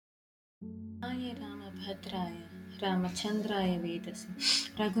Ramaye Ramabhadraya, Ramachandraya Vedasi,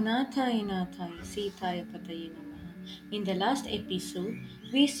 Raghunathaye Nathaya, Sitaya Pataye Namaha. In the last episode,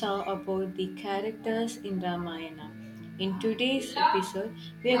 we saw about the characters in Ramayana. In today's episode,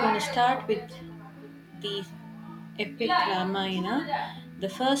 we are going to start with the epic Ramayana. The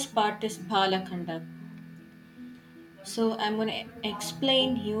first part is Balakanda. So I'm going to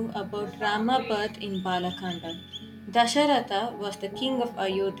explain you about Rama birth in Balakanda. Dasharatha was the king of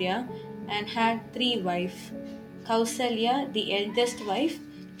Ayodhya and had three wives. Kausalya, the eldest wife,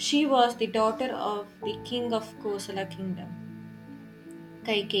 she was the daughter of the king of Kosala kingdom.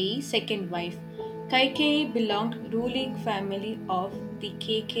 Kaikeyi, second wife. Kaikeyi belonged ruling family of the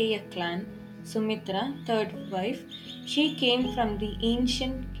Kekeya clan. Sumitra, third wife, she came from the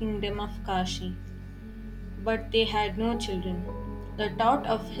ancient kingdom of Kashi, but they had no children. The thought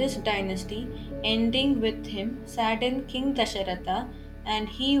of his dynasty ending with him saddened King Dasharatha, and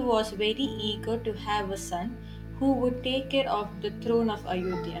he was very eager to have a son who would take care of the throne of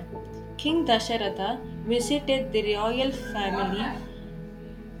Ayodhya. King Dasharatha visited the royal family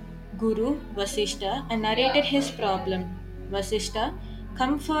Guru Vasishta and narrated his problem. Vasishta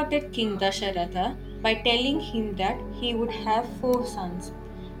comforted King Dasharatha by telling him that he would have four sons.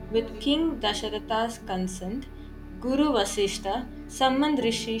 With King Dasharatha's consent, Guru Vasishta summoned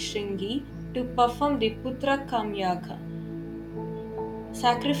Rishi Shringi to perform the Putra Kamyaga,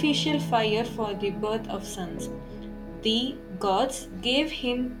 sacrificial fire for the birth of sons. The gods gave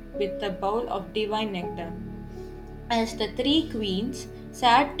him with a bowl of divine nectar. As the three queens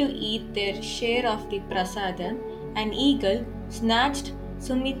sat to eat their share of the prasadam, an eagle snatched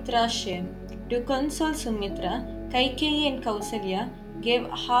Sumitra's share. To console Sumitra, Kaikeyi and Kausalya gave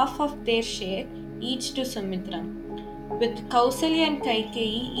half of their share each to Sumitra. With Kausalya and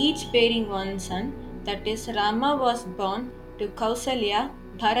Kaikeyi each bearing one son, that is, Rama was born to Kausalya,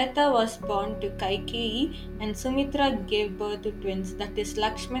 Bharata was born to Kaikeyi, and Sumitra gave birth to twins, that is,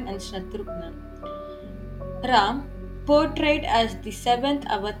 Lakshman and Shatrughna. Ram, portrayed as the seventh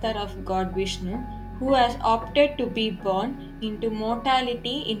avatar of God Vishnu, who has opted to be born into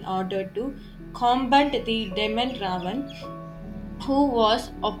mortality in order to combat the demon Ravan, who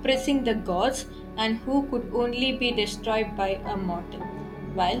was oppressing the gods and who could only be destroyed by a mortal,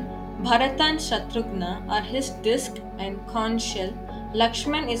 while Bharata and Shatrughna are his disc and conch shell.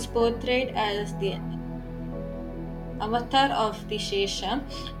 Lakshman is portrayed as the avatar of the Shesha,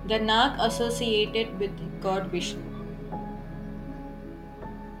 the Nag associated with God Vishnu.